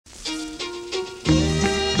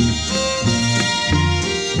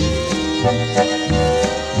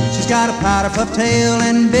got a powder puff tail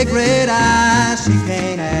and big red eyes. She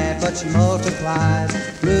can't add, but she multiplies.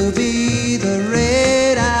 Ruby the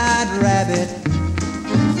red-eyed rabbit.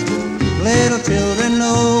 Little children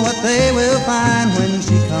know what they will find when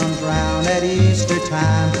she comes round at Easter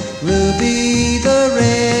time. Ruby the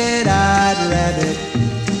red-eyed rabbit.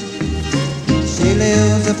 She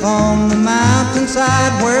lives upon the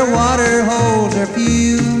mountainside where water holes are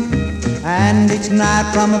few. And each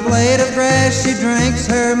night from a blade of grass she drinks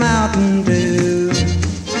her Mountain Dew.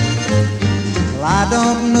 Well, I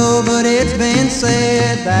don't know, but it's been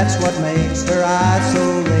said that's what makes her eyes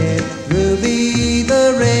so red. Ruby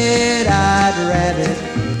the red-eyed rabbit.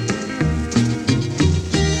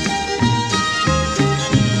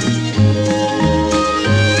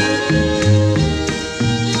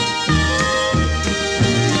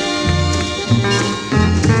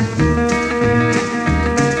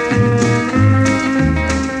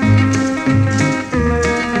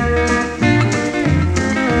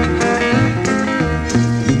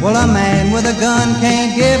 Well, a man with a gun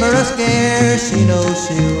can't give her a scare. She knows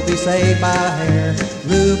she'll be saved by a hair.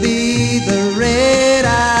 Ruby the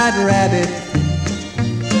red-eyed rabbit.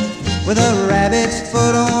 With a rabbit's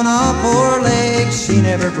foot on all four legs, she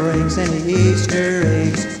never breaks any Easter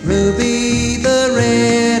eggs. Ruby the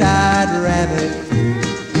red-eyed rabbit.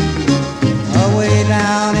 Away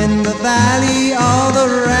down in the valley, all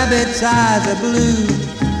the rabbits' eyes are blue,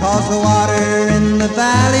 'cause the water in the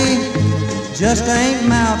valley just ain't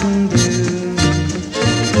Mountain Dew.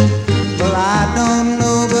 Well, I don't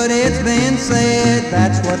know, but it's been said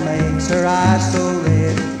that's what makes her eyes so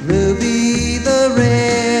red. Ruby